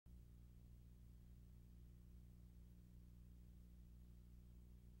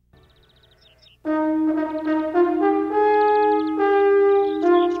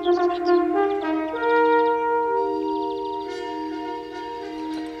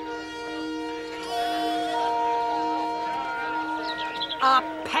A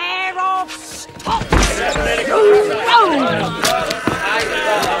pair of stops!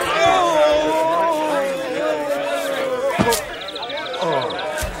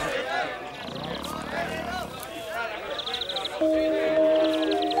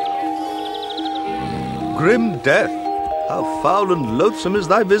 Grim death, how foul and loathsome is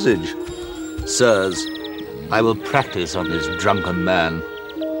thy visage. Sirs, I will practice on this drunken man.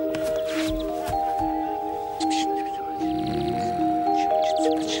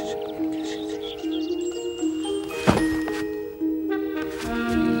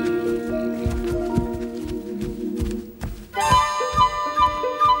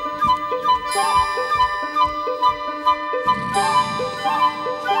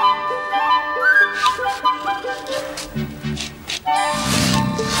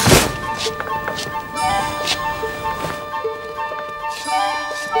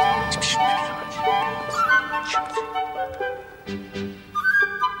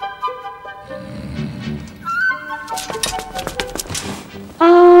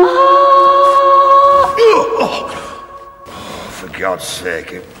 For God's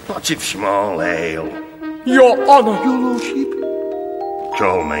sake, a pot of small ale. Your honour, your lordship.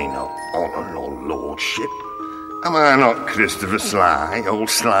 Call me not honour or lordship. Am I not Christopher Sly, old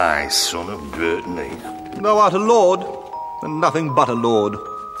Sly's son of Burtonheath? Thou art a lord, and nothing but a lord.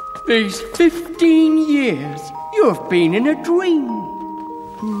 These 15 years you have been in a dream.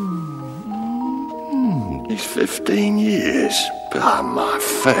 These 15 years, by my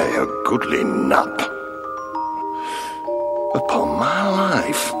fair goodly nap. Upon my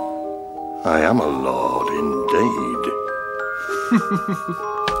life, I am a lord indeed.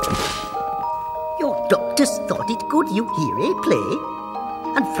 Your doctors thought it good you hear a play,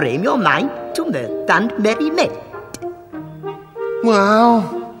 and frame your mind to mirth and merriment. Well,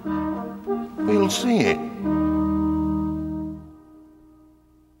 we'll see it.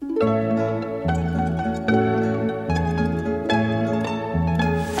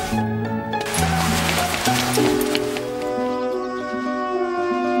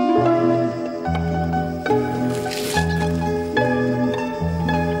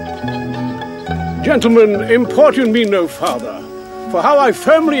 Gentlemen, importune me no farther, for how I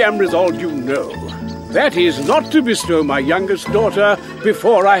firmly am resolved you know. That is not to bestow my youngest daughter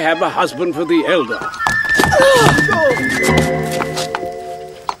before I have a husband for the elder.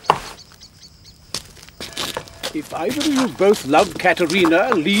 If either of you both love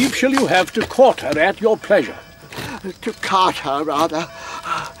Katerina, leave shall you have to court her at your pleasure. To cart her, rather.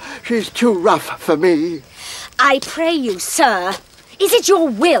 She's too rough for me. I pray you, sir, is it your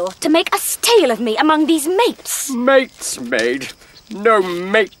will to make a stale of me among these mates? Mates, maid. No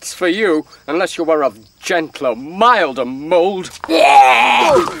mates for you, unless you were of gentler, milder mould.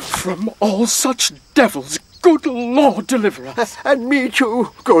 From all such devils, good Lord deliver us. And me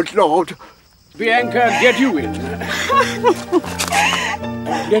too, good Lord. Bianca, get you in.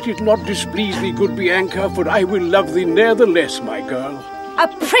 Let it not displease thee, good Bianca, for I will love thee ne'ertheless, my girl. A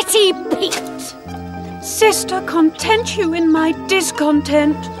pretty peat. Sister, content you in my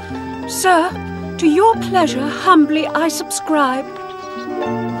discontent. Sir, to your pleasure humbly I subscribe.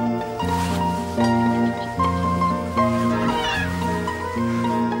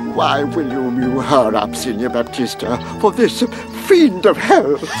 Why will you mew her up, Signor Baptista, for this fiend of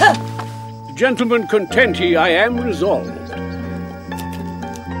hell? Gentlemen, content ye, I am resolved.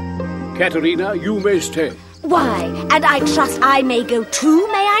 Katerina, you may stay. Why, and I trust I may go too,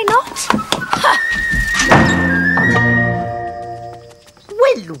 may I not?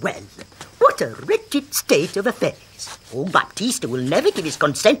 Well, what a wretched state of affairs. Old Baptista will never give his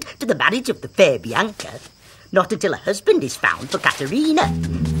consent to the marriage of the fair Bianca. Not until a husband is found for Katerina.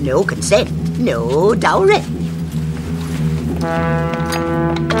 No consent, no dowry.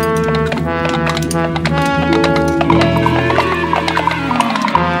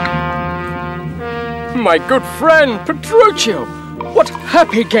 My good friend, Petruchio! What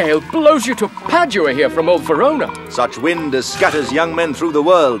happy gale blows you to Padua here from old Verona? Such wind as scatters young men through the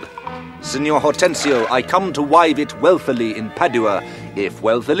world. Signor Hortensio, I come to wive it wealthily in Padua. If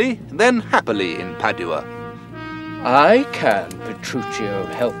wealthily, then happily in Padua. I can, Petruchio,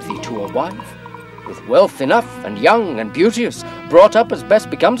 help thee to a wife. With wealth enough, and young and beauteous, brought up as best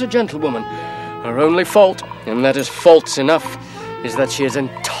becomes a gentlewoman. Her only fault, and that is faults enough, is that she is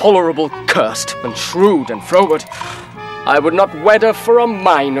intolerable cursed, and shrewd and froward. I would not wed her for a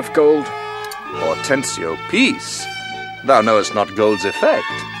mine of gold. Hortensio, peace. Thou knowest not gold's effect.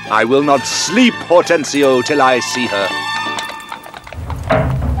 I will not sleep, Hortensio, till I see her.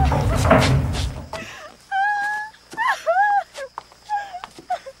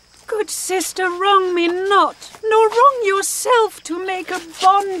 Good sister, wrong me not, nor wrong yourself to make a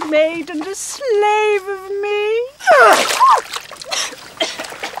bondmaid and a slave of me.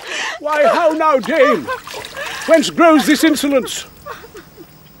 Why, how now, dame? Whence grows this insolence?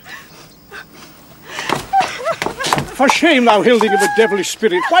 For shame, thou hilding of a devilish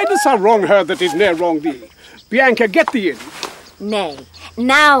spirit, why dost thou wrong her that did ne'er wrong thee? Bianca, get thee in. Nay,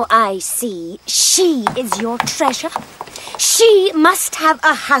 now I see she is your treasure. She must have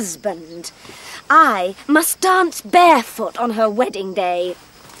a husband. I must dance barefoot on her wedding day.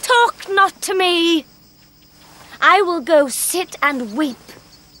 Talk not to me. I will go sit and weep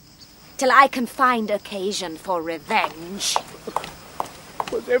till I can find occasion for revenge.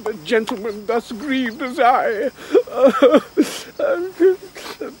 Was ever gentleman thus grieved as I?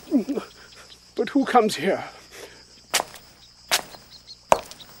 But who comes here?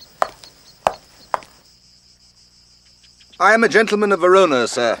 I am a gentleman of Verona,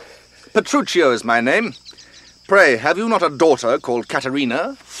 sir. Petruchio is my name. Pray, have you not a daughter called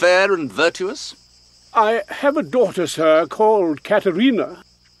Caterina, fair and virtuous? I have a daughter, sir, called Caterina.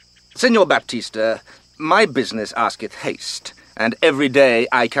 Signor Baptista, my business asketh haste, and every day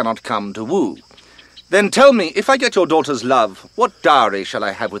I cannot come to woo. Then tell me, if I get your daughter's love, what dowry shall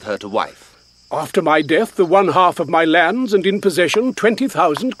I have with her to wife? After my death, the 1/2 of my lands, and in possession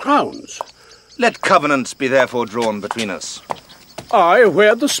 20,000 crowns. Let covenants be therefore drawn between us. Aye,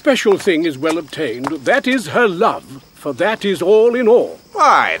 where the special thing is well obtained, that is her love, for that is all in all.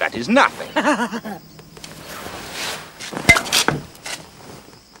 Why, that is nothing.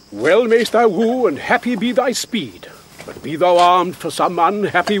 Well mayst thou woo, and happy be thy speed, but be thou armed for some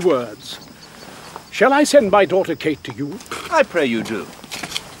unhappy words. Shall I send my daughter Kate to you? I pray you do.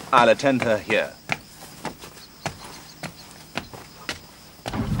 I'll attend her here.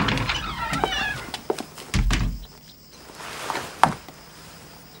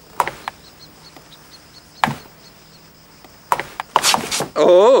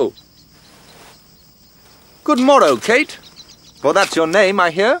 Oh! Good morrow, Kate. For that's your name,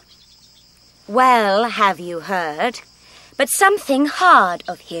 I hear. Well, have you heard? But something hard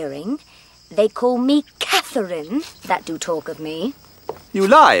of hearing. They call me Catherine, that do talk of me. You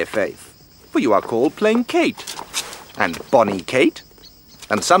lie, faith, for you are called plain Kate, and bonny Kate,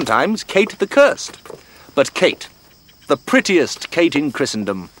 and sometimes Kate the Cursed. But Kate, the prettiest Kate in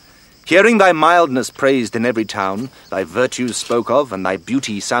Christendom, hearing thy mildness praised in every town, thy virtues spoke of, and thy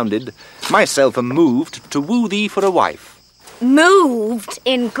beauty sounded, myself am moved to woo thee for a wife. Moved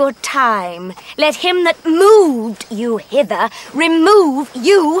in good time. Let him that moved you hither remove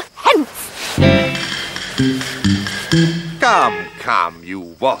you hence. Come, come,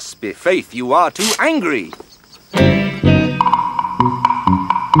 you wasp, i' faith you are too angry.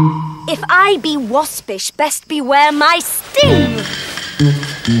 If I be waspish, best beware my sting.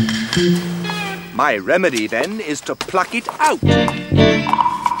 My remedy, then, is to pluck it out.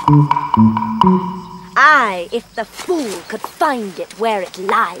 Aye, if the fool could find it where it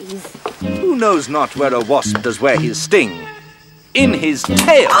lies. Who knows not where a wasp does wear his sting? In his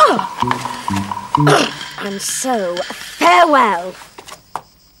tail. And so, farewell.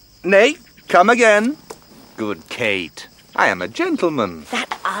 Nay, come again. Good Kate, I am a gentleman.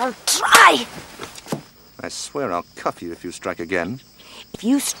 That I'll try. I swear I'll cuff you if you strike again. If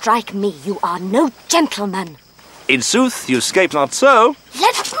you strike me, you are no gentleman. In sooth, you scape not so.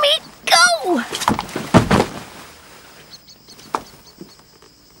 Let me go!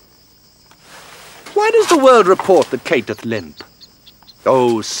 Why does the world report that Kate doth limp?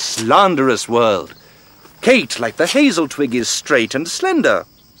 Oh, slanderous world! Kate, like the hazel twig, is straight and slender.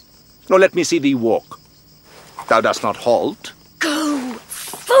 Nor let me see thee walk. Thou dost not halt. Go,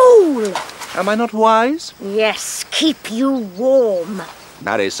 fool! Am I not wise? Yes, keep you warm.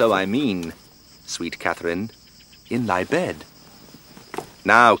 Marry, so I mean, sweet Catherine, in thy bed.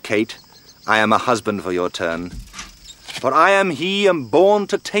 Now, Kate, I am a husband for your turn. For I am he am born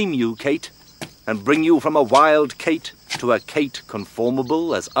to tame you, Kate, and bring you from a wild Kate to a Kate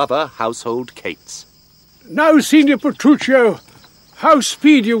conformable as other household Kates. Now, Signor Petruchio, how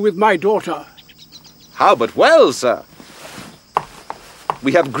speed you with my daughter? How but well, sir.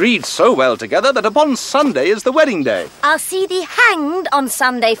 We have agreed so well together that upon Sunday is the wedding day. I'll see thee hanged on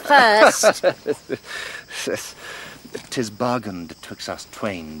Sunday first. 'Tis bargained twixt us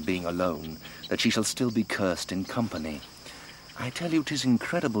twain, being alone, that she shall still be cursed in company. I tell you, 'tis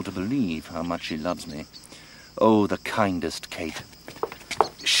incredible to believe how much she loves me. Oh, the kindest Kate.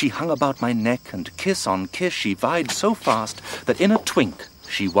 She hung about my neck, and kiss on kiss she vied so fast that in a twink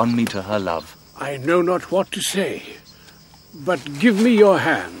she won me to her love. I know not what to say, but give me your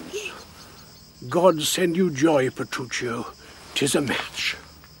hands. God send you joy, Petruchio. 'Tis a match.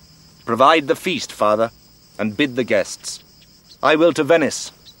 Provide the feast, father, and bid the guests. I will to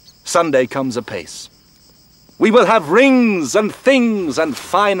Venice. Sunday comes apace. We will have rings and things and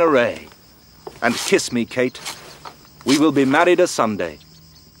fine array. And kiss me, Kate. We will be married a Sunday.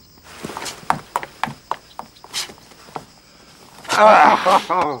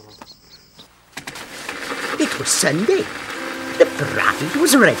 It was Sunday. The bride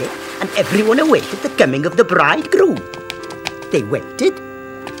was ready, and everyone awaited the coming of the bridegroom. They waited,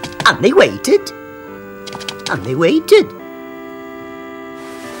 and they waited, and they waited.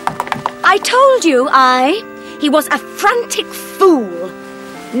 I told you, he was a frantic fool.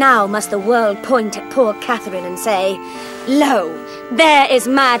 Now must the world point at poor Catherine and say, "Lo, there is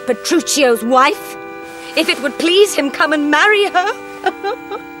mad Petruchio's wife. If it would please him, come and marry her."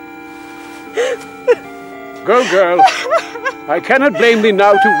 Go, girl. I cannot blame thee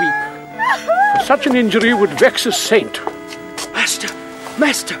now to weep. For such an injury would vex a saint.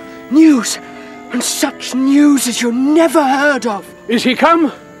 Master, news! And such news as you never heard of. Is he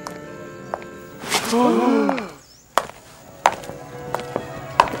come?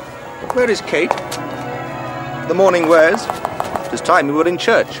 Where is Kate? The morning wears. 'Tis time we were in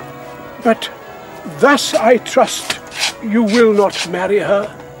church. But thus I trust you will not marry her.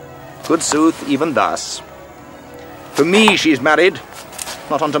 Good sooth, even thus. For me she's married,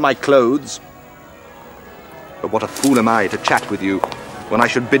 not unto my clothes. But what a fool am I to chat with you, when I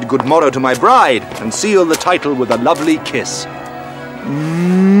should bid good morrow to my bride, and seal the title with a lovely kiss.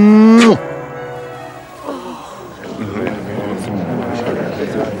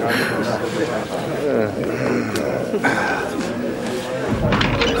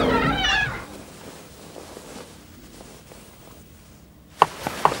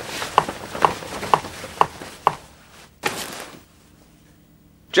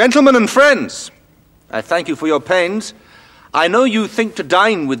 Gentlemen and friends, I thank you for your pains. I know you think to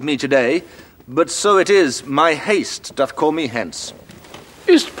dine with me today, but so it is, my haste doth call me hence.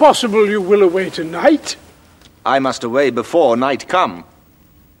 Is't possible you will away tonight? I must away before night come.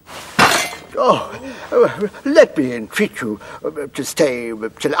 Let me entreat you to stay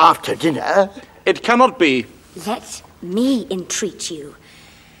till after dinner. It cannot be. Let me entreat you.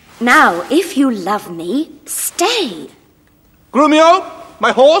 Now, if you love me, stay. Grumio,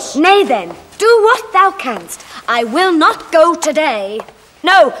 my horse? Nay then, do what thou canst. I will not go today.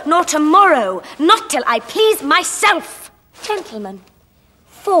 No, nor tomorrow, not till I please myself. Gentlemen,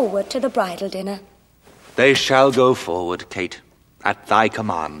 forward to the bridal dinner. They shall go forward, Kate, at thy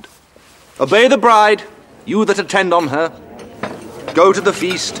command. Obey the bride, you that attend on her. Go to the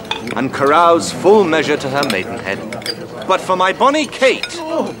feast, and carouse full measure to her maidenhead. But for my bonny Kate,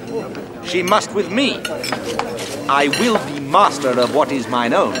 she must with me. I will be master of what is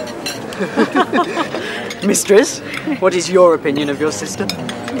mine own. Mistress, what is your opinion of your sister?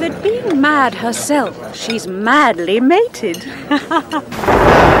 That being mad herself, she's madly mated.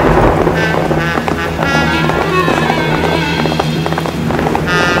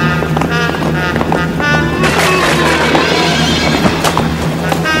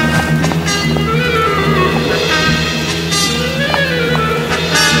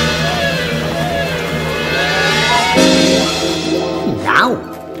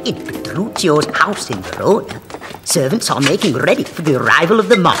 In Petruchio's house in Verona, servants are making ready for the arrival of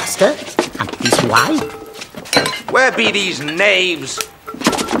the master and his wife. Where be these knaves?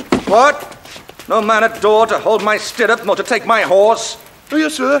 What? No man at door to hold my stirrup, nor to take my horse? Oh,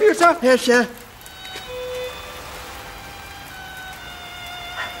 yes, sir. Yes, sir. Yes, sir.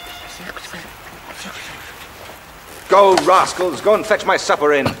 Go, rascals, go and fetch my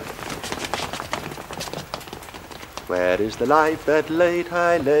supper in. Where is the life that late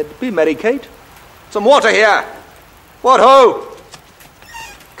I led? Be merry, Kate. Some water here. What ho!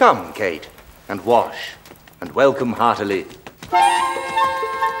 Come, Kate, and wash, and welcome heartily.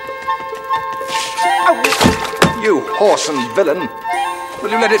 Oh, you whoreson villain!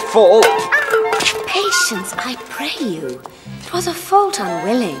 Will you let it fall? Patience, I pray you. 'Twas a fault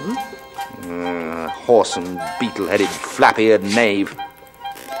unwilling. Whoreson, beetle-headed, flap-eared knave.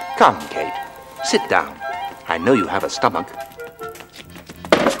 Come, Kate, sit down. I know you have a stomach.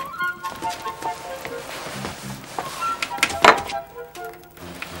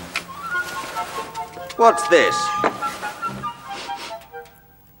 What's this?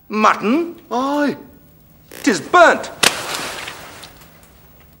 Mutton? Aye. 'Tis burnt.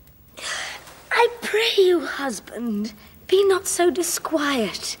 I pray you, husband, Be not so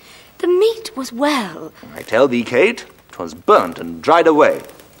disquiet. The meat was well. I tell thee, Kate, 'twas burnt and dried away.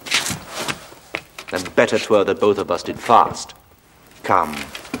 And better 'twere that both of us did fast. Come,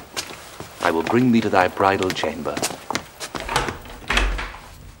 I will bring thee to thy bridal chamber.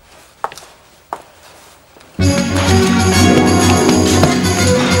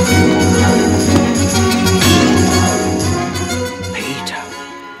 Peter,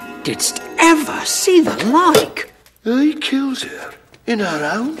 didst ever see the like? He kills her in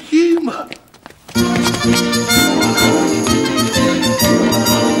her own humour.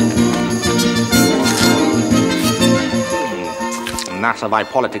 And thus have I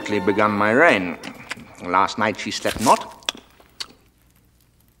politically begun my reign. Last night she slept not,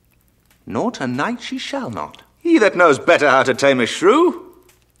 nor tonight she shall not. He that knows better how to tame a shrew,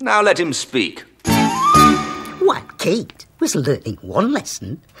 now let him speak. While Kate was learning one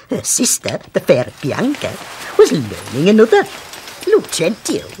lesson, her sister, the fair Bianca, was learning another.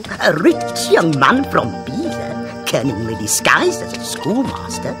 Lucentio, a rich young man from Pisa, cunningly disguised as a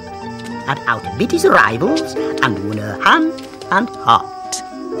schoolmaster, had outbid his rivals and won her hand and heart.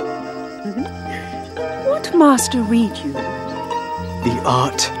 What master read you? The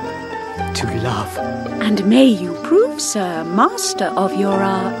art to love. And may you prove, sir, master of your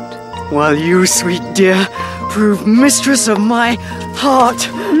art. While you, sweet dear, prove mistress of my heart.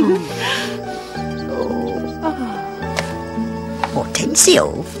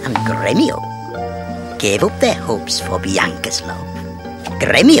 Hortensio and Gremio gave up their hopes for Bianca's love.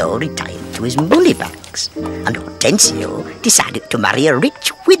 Gremio retired to his money bags, and Hortensio decided to marry a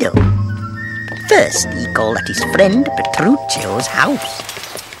rich widow. But first he called at his friend Petruccio's house.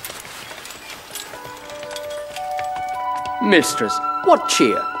 Mistress, what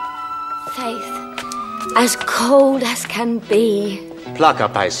cheer? Faith, as cold as can be. Pluck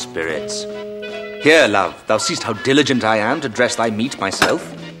up thy spirits. Here, love, thou seest how diligent I am to dress thy meat myself.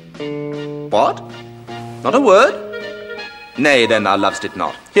 What? Not a word? Nay, then thou lovest it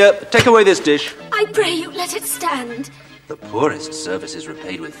not. Here, take away this dish. I pray you, let it stand. The poorest service is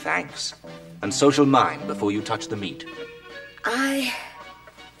repaid with thanks, and so shall mine before you touch the meat. I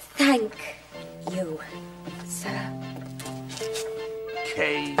thank you, sir.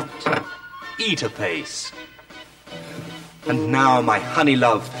 Kate, eat apace. And now, my honey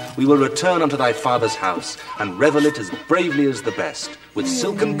love, we will return unto thy father's house, and revel it as bravely as the best, with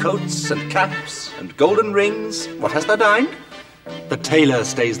silken coats and caps and golden rings. What hast thou dined? The tailor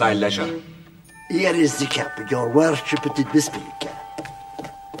stays thy leisure. Here is the cap, your worship did bespeak.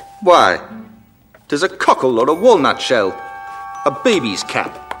 Why, 'tis a cockle or a walnut shell, a baby's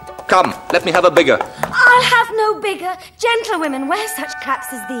cap. Come, let me have a bigger. I'll have no bigger. Gentlewomen wear such caps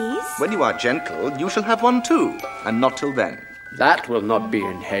as these. When you are gentle, you shall have one too, and not till then. That will not be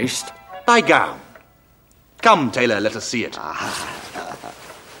in haste. Thy gown. Come, tailor, let us see it.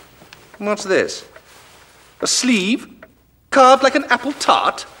 What's this? A sleeve? Carved like an apple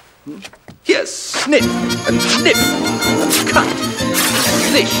tart? Here, snip, and snip, and cut, and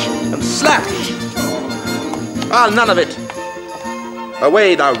slish, and slash. I'll none of it.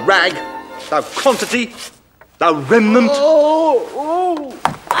 Away, thou rag, thou quantity, thou remnant.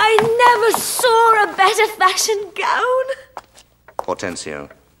 I never saw a better fashioned gown. Hortensio,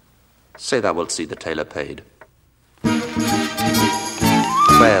 say thou wilt see the tailor paid.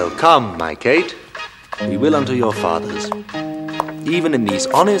 Well, come, my Kate, we will unto your father's, even in these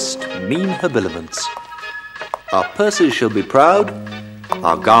honest, mean habiliments. Our purses shall be proud,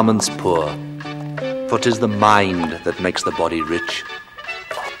 our garments poor, for 'tis the mind that makes the body rich.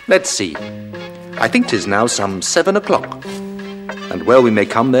 Let's see. I think 'tis now some 7 o'clock, and well we may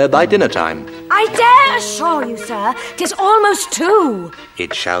come there by dinner time. I dare assure you, sir, 'tis almost 2.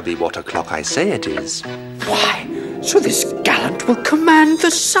 It shall be what o'clock I say it is. Why, so this gallant will command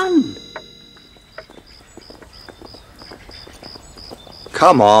the sun.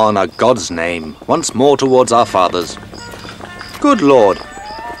 Come on, a God's name, once more towards our fathers. Good Lord,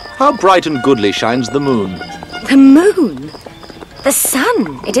 how bright and goodly shines the moon. The moon? The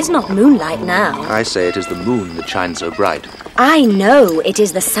sun. It is not moonlight now. I say it is the moon that shines so bright. I know it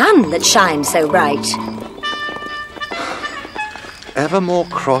is the sun that shines so bright. Evermore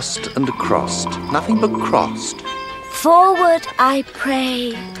crossed and crossed, nothing but crossed. Forward, I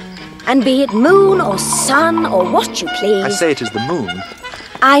pray, and be it moon or sun or what you please. I say it is the moon.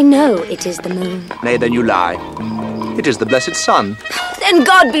 I know it is the moon. Nay, then you lie. It is the blessed sun. Then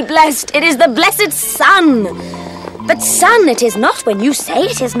God be blessed, it is the blessed sun. But sun it is not when you say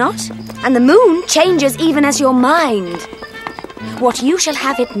it is not, and the moon changes even as your mind. What you shall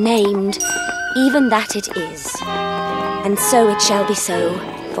have it named, even that it is. And so it shall be so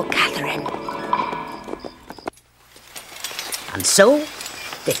for Catherine. And so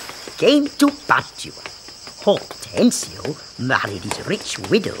they came to Padua. Hortensio married his rich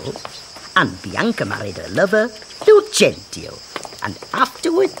widow, and Bianca married her lover, Lucentio. And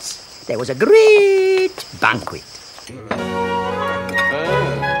afterwards, there was a great banquet.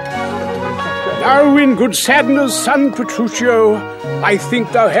 Now, in good sadness, son Petruchio, I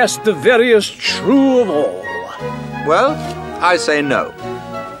think thou hast the veriest shrew of all. Well, I say no.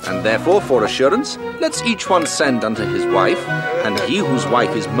 And therefore, for assurance, let's each one send unto his wife, and he whose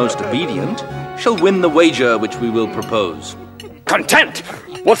wife is most obedient shall win the wager which we will propose. Content!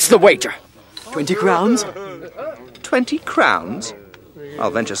 What's the wager? 20 crowns? 20 crowns?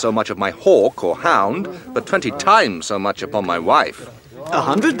 I'll venture so much of my hawk or hound, but 20 times so much upon my wife.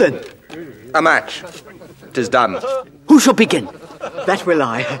 100 then. A match. 'Tis done. Who shall begin? That will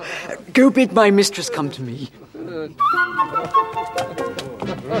I. Go bid my mistress come to me.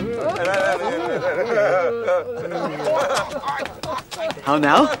 How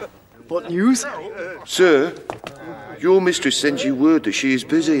now? What news? Sir, your mistress sends you word that she is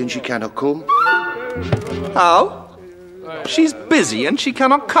busy and she cannot come. How? She's busy and she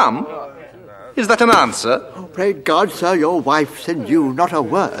cannot come? Is that an answer? Oh, pray God, sir, your wife sends you not a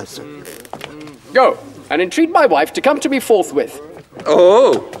worse. Go, and entreat my wife to come to me forthwith.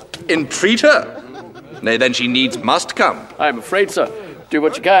 Oh, entreat her? Nay, then she needs must come. I am afraid, sir. Do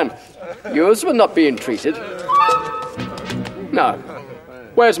what you can. Yours will not be entreated. Now,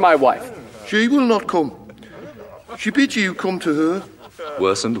 where's my wife? She will not come. She bids you come to her.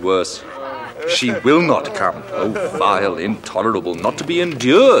 Worse and worse. She will not come. Oh, vile, intolerable, not to be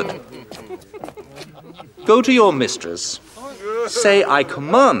endured. Go to your mistress. Say I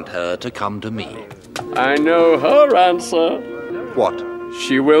command her to come to me. I know her answer. What?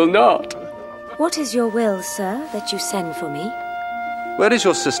 She will not. What is your will, sir, that you send for me? Where is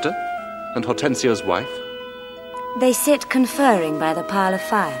your sister and Hortensio's wife? They sit conferring by the pile of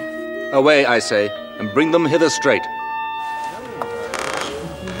fire. Away, I say, and bring them hither straight.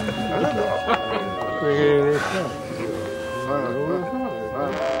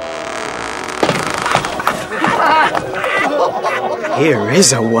 Here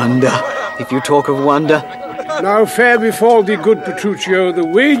is a wonder, if you talk of wonder. Now fair befall thee, good Petruchio, the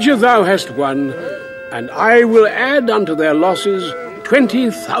wager thou hast won, and I will add unto their losses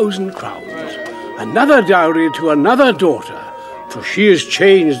 20,000 crowns, another dowry to another daughter, for she is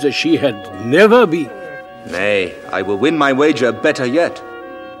changed as she had never been. Nay, I will win my wager better yet.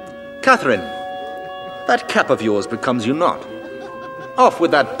 Catherine, that cap of yours becomes you not. Off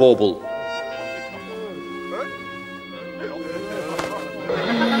with that bauble.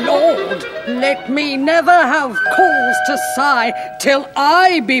 Lord, let me never have cause to sigh till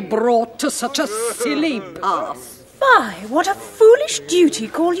I be brought to such a silly pass. My, what a foolish duty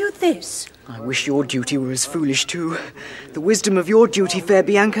call you this? I wish your duty were as foolish too. The wisdom of your duty, fair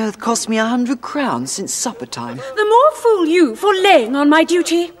Bianca, hath cost me 100 crowns since supper time. The more fool you for laying on my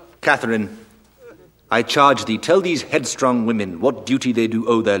duty. Catherine, I charge thee, tell these headstrong women what duty they do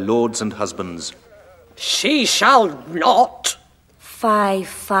owe their lords and husbands. She shall not. Fie,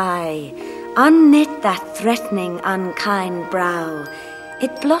 fie. Unknit that threatening, unkind brow.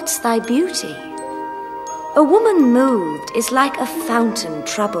 It blots thy beauty. A woman moved is like a fountain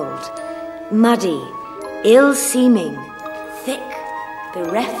troubled, muddy, ill-seeming, thick,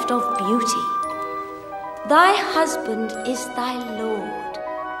 bereft of beauty. Thy husband is thy lord,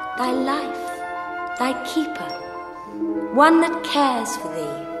 thy life, thy keeper, one that cares for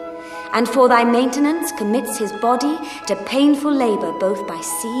thee, and for thy maintenance commits his body to painful labour both by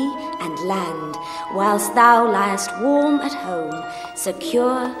sea and land, whilst thou liest warm at home,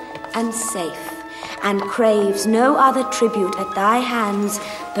 secure and safe, and craves no other tribute at thy hands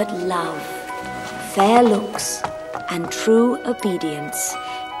but love, fair looks, and true obedience,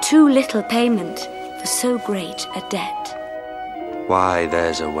 too little payment for so great a debt. Why,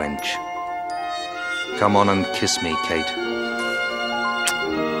 there's a wench. Come on and kiss me, Kate.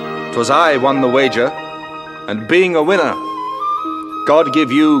 'Twas I won the wager, and being a winner, God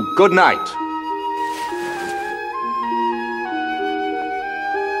give you good night.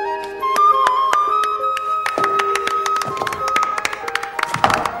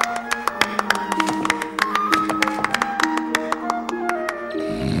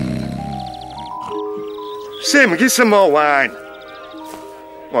 Sim, get some more wine.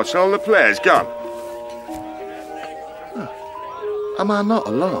 What's all the players gone? Am I not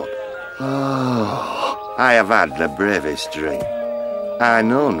alone? Oh, I have had the bravest drink. I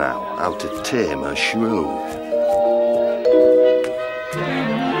know now how to tame a shrew.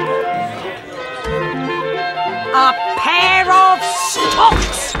 A pair of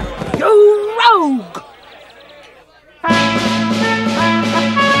stocks, you rogue!